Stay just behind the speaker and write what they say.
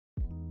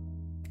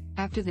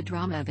After the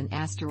drama of an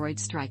asteroid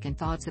strike and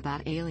thoughts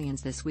about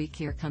aliens this week,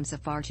 here comes a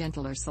far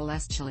gentler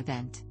celestial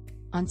event.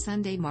 On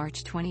Sunday,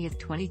 March 20,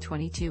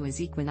 2022 is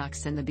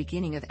equinox and the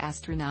beginning of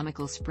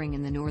astronomical spring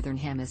in the northern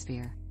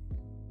hemisphere.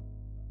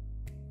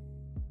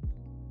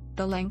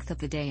 The length of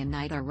the day and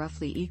night are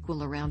roughly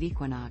equal around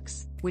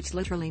equinox, which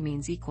literally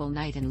means equal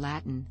night in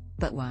Latin,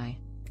 but why?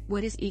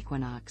 What is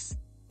equinox?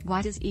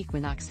 Why does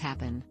equinox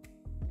happen?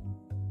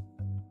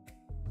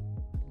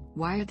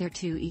 Why are there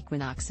 2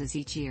 equinoxes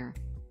each year?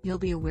 You'll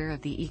be aware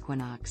of the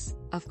equinox,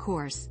 of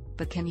course,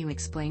 but can you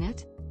explain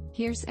it?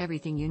 Here's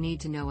everything you need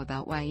to know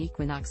about why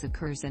equinox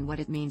occurs and what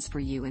it means for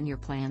you and your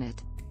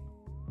planet.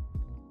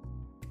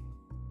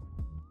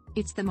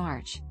 It's the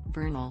March,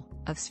 vernal,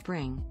 of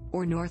spring,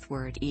 or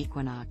northward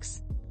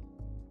equinox.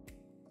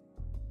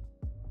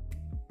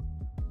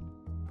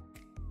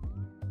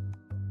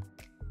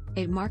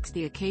 It marks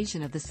the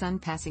occasion of the sun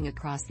passing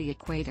across the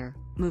equator,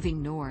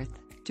 moving north,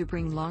 to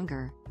bring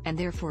longer, and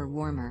therefore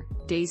warmer,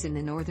 days in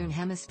the northern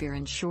hemisphere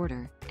and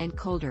shorter, and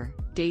colder,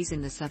 days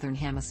in the southern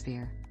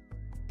hemisphere.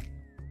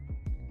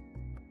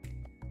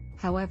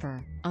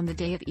 However, on the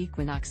day of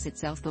equinox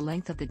itself, the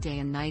length of the day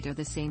and night are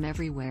the same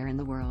everywhere in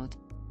the world.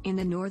 In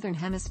the northern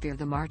hemisphere,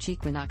 the March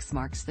equinox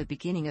marks the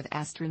beginning of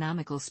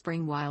astronomical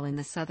spring, while in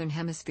the southern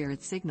hemisphere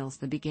it signals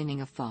the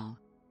beginning of fall.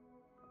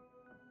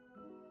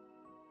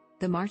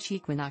 The March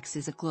equinox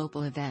is a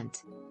global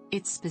event.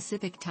 Its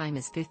specific time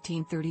is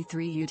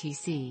 1533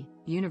 UTC,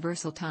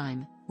 Universal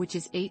Time, which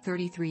is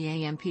 8:33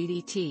 AM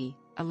PDT,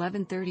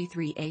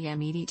 11:33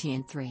 AM EDT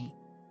and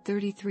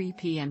 3:33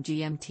 PM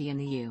GMT in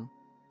the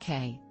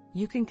UK.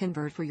 You can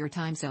convert for your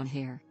time zone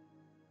here.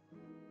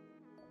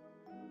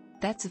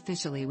 That's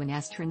officially when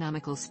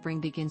astronomical spring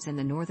begins in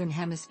the northern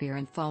hemisphere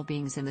and fall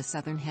begins in the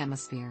southern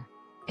hemisphere.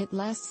 It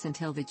lasts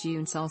until the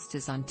June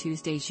solstice on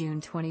Tuesday,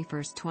 June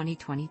 21,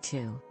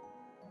 2022.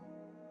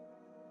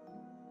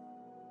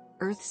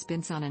 Earth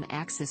spins on an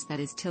axis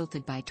that is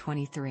tilted by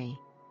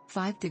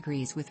 23.5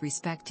 degrees with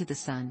respect to the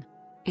Sun.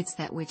 It's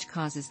that which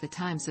causes the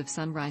times of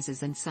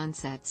sunrises and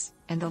sunsets,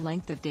 and the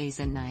length of days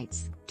and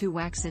nights, to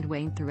wax and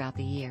wane throughout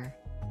the year.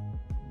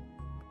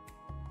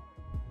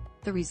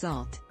 The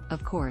result,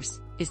 of course,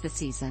 is the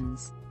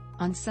seasons.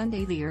 On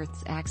Sunday, the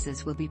Earth's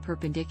axis will be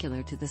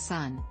perpendicular to the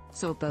Sun,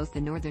 so both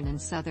the northern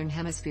and southern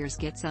hemispheres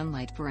get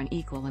sunlight for an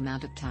equal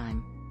amount of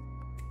time.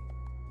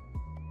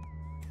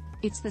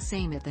 It's the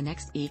same at the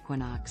next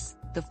equinox,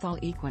 the fall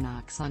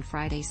equinox on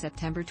Friday,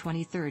 September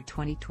 23,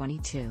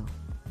 2022.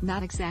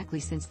 Not exactly,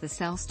 since the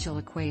celstial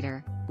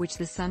equator, which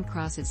the Sun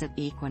crosses at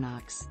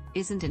equinox,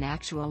 isn't an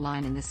actual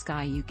line in the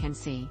sky you can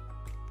see.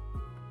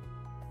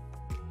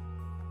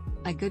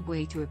 A good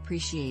way to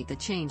appreciate the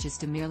change is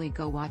to merely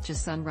go watch a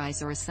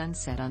sunrise or a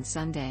sunset on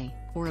Sunday,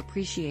 or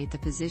appreciate the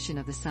position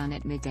of the Sun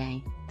at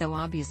midday, though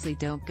obviously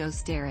don't go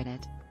stare at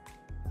it.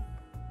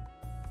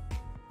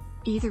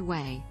 Either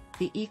way,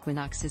 the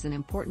equinox is an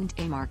important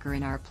aaymarker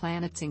in our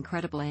planet's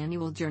incredible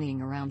annual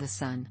journeying around the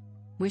Sun.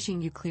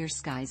 Wishing you clear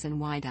skies and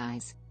wide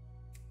eyes.